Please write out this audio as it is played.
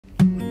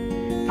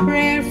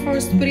prayer for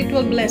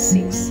spiritual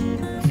blessings.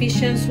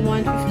 Ephesians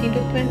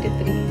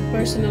 1:15-23,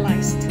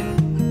 personalized.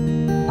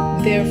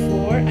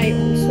 Therefore, I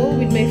also,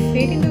 with my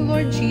faith in the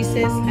Lord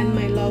Jesus and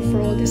my love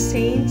for all the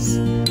saints,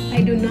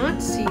 I do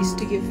not cease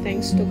to give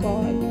thanks to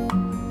God,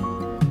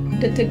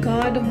 that the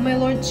God of my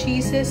Lord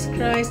Jesus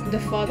Christ, the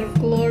Father of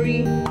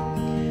glory,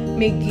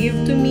 may give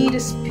to me the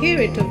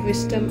spirit of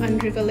wisdom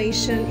and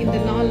revelation in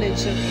the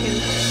knowledge of Him,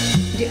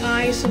 the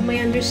eyes of my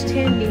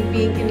understanding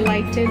being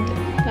enlightened,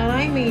 that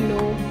I may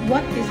know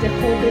what is the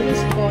hope of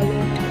His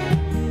calling,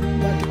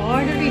 what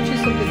are the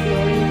riches of the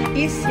glory of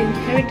His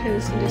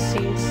inheritance in the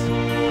saints,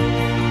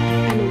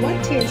 and what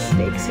is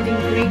the exceeding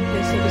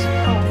greatness of His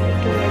power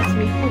towards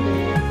me who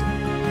believe,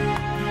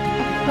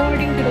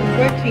 according to the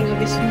working of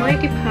His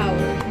mighty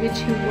power, which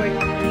He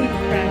worked in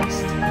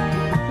Christ,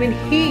 when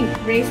He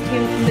raised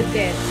Him from the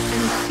dead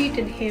and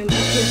seated Him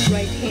at His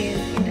right hand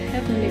in the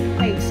heavenly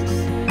places,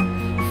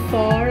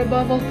 far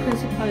above all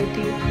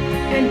principality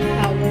and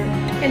power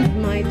and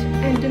might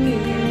and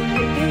dominion,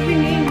 and every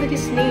name that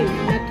is named,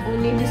 not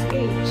only in this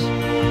age,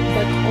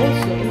 but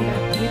also in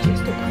that which is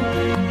to come.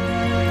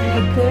 And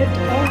He put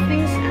all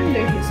things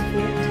under His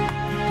feet,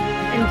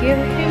 and gave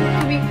Him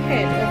to be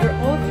head over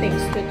all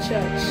things to the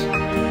church,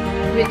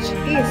 which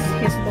is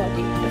His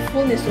body, the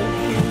fullness of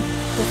Him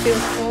who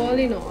fills all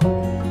in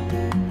all.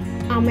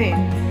 Amen.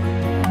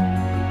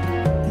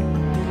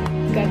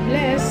 God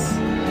bless.